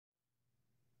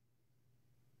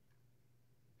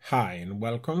Hi and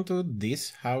welcome to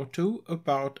this how-to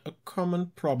about a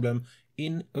common problem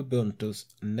in Ubuntu's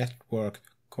network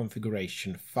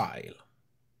configuration file.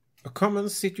 A common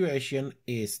situation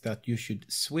is that you should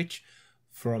switch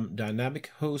from dynamic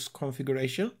host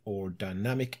configuration or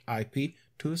dynamic IP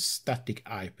to static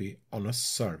IP on a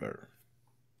server.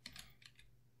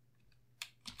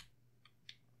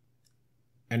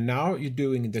 And now you're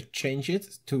doing the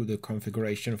changes to the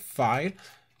configuration file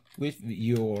with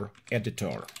your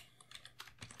editor.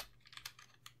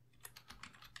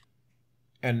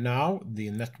 And now the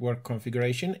network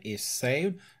configuration is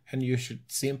saved and you should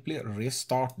simply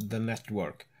restart the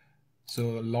network.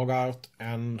 So log out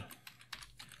and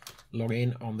log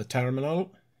in on the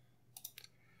terminal.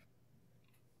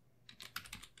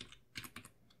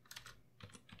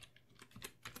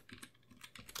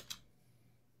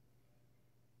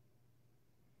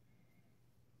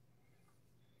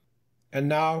 And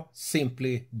now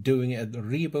simply doing a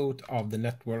reboot of the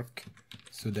network.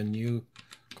 So the new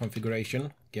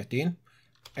configuration, get in,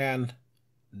 and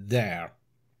there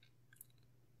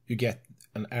you get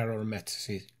an error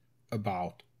message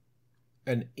about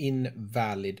an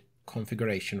invalid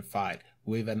configuration file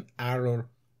with an error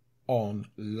on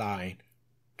line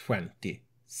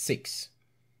 26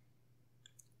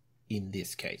 in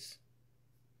this case.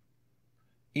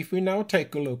 If we now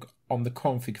take a look on the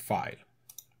config file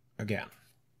again,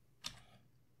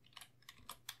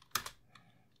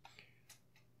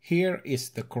 here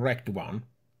is the correct one,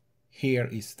 here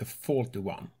is the faulty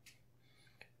one.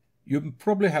 You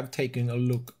probably have taken a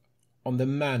look on the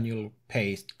manual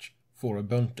page for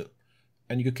Ubuntu,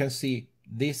 and you can see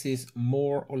this is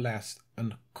more or less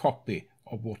a copy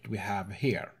of what we have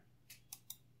here.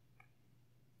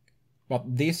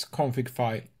 But this config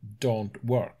file don't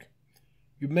work.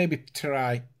 You maybe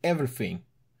try everything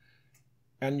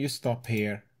and you stop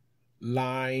here,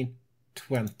 line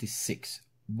 26.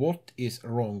 What is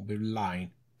wrong with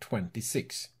line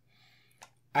 26?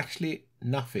 Actually,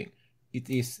 nothing. It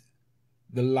is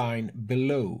the line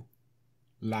below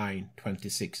line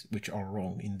 26 which are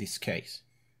wrong in this case.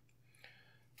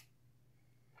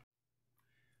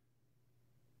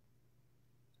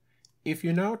 If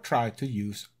you now try to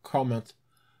use comment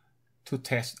to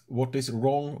test what is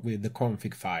wrong with the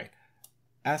config file,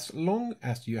 as long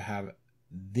as you have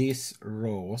these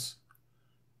rows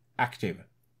active,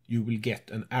 you will get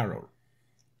an error.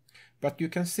 But you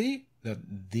can see that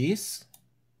this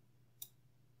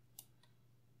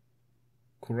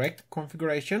correct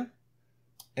configuration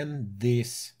and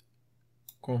this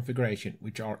configuration,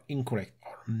 which are incorrect,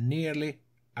 are nearly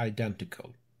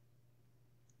identical.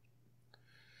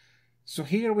 So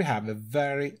here we have a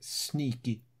very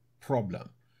sneaky problem.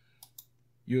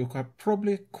 You have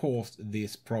probably caused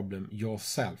this problem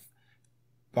yourself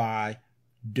by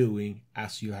doing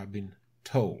as you have been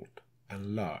told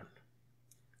and learn.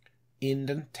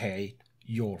 Indentate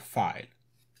your file.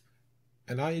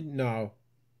 And I now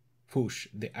push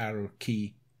the arrow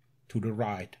key to the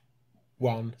right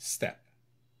one step.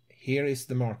 Here is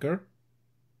the marker.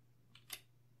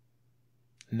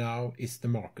 Now is the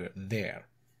marker there.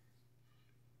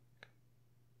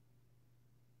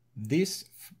 This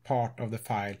part of the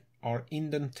file are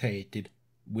indentated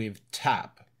with tab.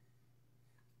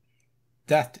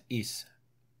 That is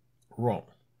wrong.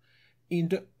 In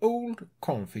the old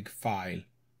config file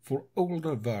for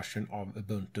older version of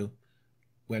Ubuntu,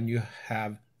 when you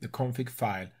have the config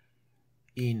file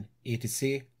in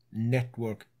etc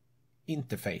network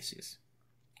interfaces,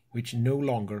 which no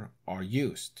longer are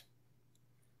used,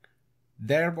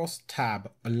 there was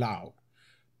tab allowed,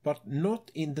 but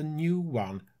not in the new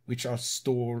one which are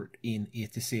stored in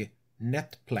etc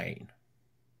netplan.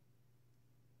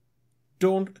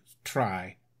 Don't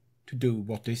try to do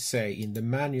what they say in the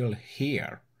manual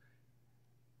here.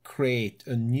 Create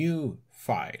a new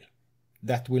file.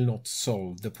 That will not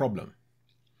solve the problem.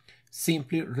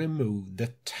 Simply remove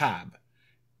the tab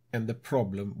and the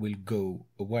problem will go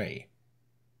away.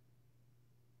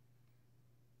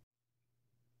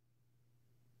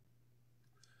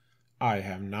 I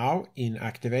have now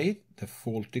inactivated the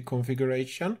faulty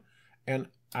configuration and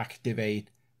activate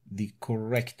the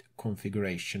correct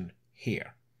configuration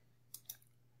here.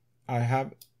 I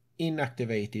have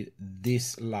inactivated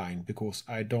this line because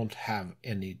I don't have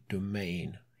any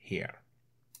domain here.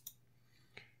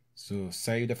 So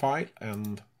save the file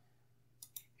and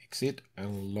exit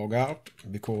and log out,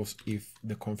 because if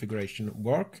the configuration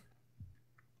works,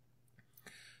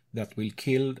 that will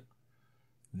kill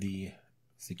the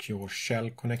secure shell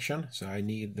connection. So I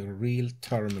need the real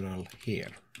terminal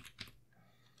here.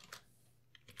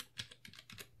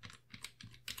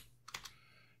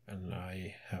 And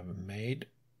I have made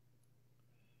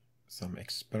some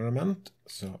experiment.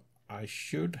 So I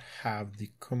should have the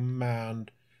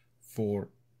command for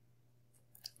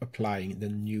applying the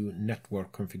new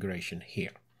network configuration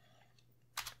here.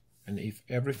 And if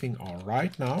everything are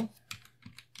right now,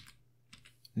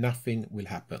 nothing will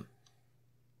happen.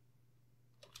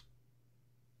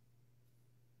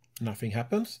 Nothing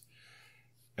happens.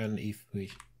 And if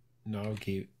we now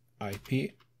give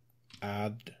IP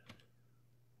addr,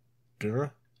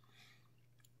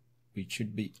 we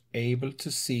should be able to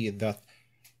see that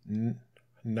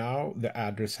now the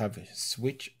address have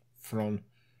switched from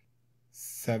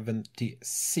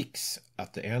 76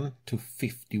 at the end to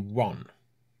 51.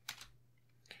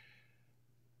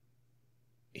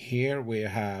 Here we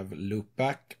have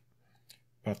loopback,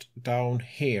 but down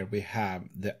here we have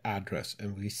the address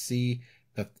and we see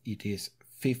that it is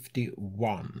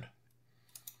 51.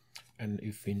 And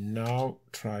if we now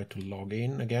try to log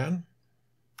in again,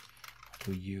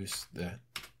 we use the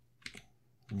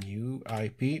new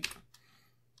IP,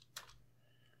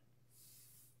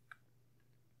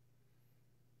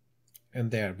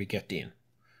 and there we get in,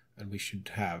 and we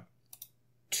should have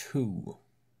 2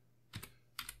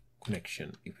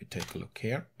 connection. If we take a look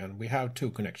here, and we have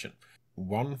 2 connection,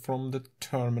 one from the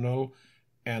terminal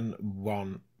and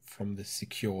one from the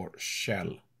secure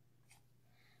shell.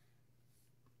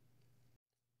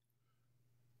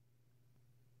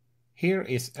 Here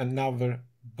is another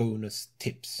bonus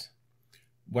tips.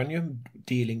 When you're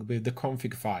dealing with the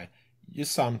config file, you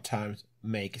sometimes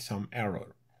make some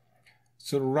error.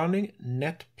 So running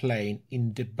netplan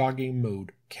in debugging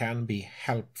mode can be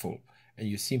helpful, and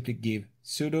you simply give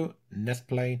sudo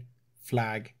netplan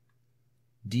flag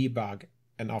debug,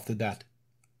 and after that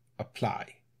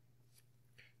apply.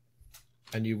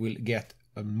 And you will get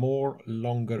a more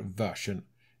longer version,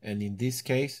 and in this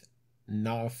case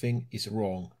nothing is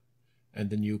wrong and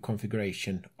the new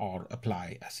configuration are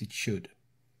applied as it should.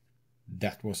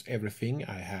 That was everything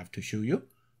I have to show you.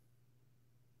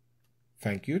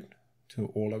 Thank you to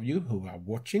all of you who are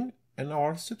watching and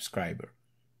are subscribers.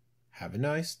 Have a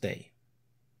nice day.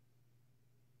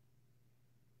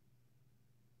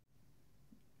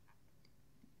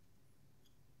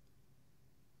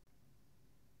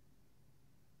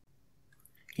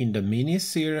 In the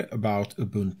mini-series about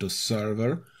Ubuntu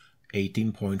Server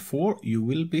 18.4, you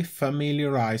will be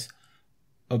familiarized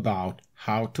about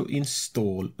how to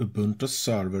install Ubuntu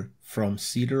Server from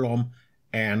CD-ROM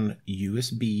and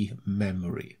USB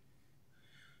memory.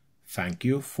 Thank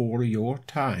you for your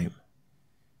time.